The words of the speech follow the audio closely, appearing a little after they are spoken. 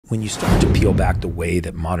when you start to peel back the way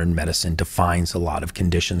that modern medicine defines a lot of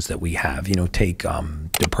conditions that we have, you know, take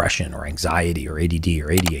depression or anxiety or ADD or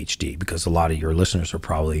ADHD, because a lot of your listeners are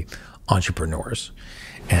probably entrepreneurs.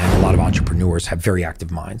 And a lot of entrepreneurs have very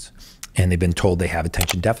active minds, and they've been told they have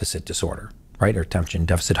attention deficit disorder, right? Or attention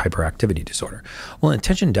deficit hyperactivity disorder. Well,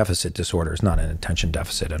 attention deficit disorder is not an attention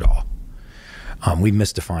deficit at all. We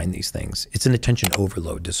misdefine these things. It's an attention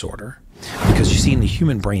overload disorder, because you see, in the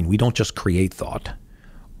human brain, we don't just create thought,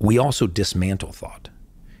 we also dismantle thought.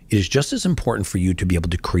 It is just as important for you to be able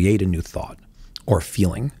to create a new thought or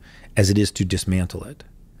feeling as it is to dismantle it,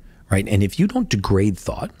 right? And if you don't degrade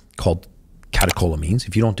thought, called catecholamines,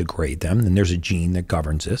 if you don't degrade them, then there's a gene that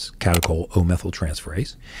governs this,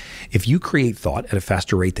 catechol-O-methyltransferase. If you create thought at a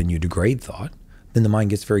faster rate than you degrade thought, then the mind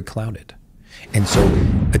gets very clouded. And so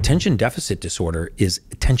attention deficit disorder is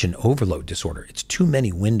attention overload disorder. It's too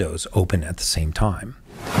many windows open at the same time.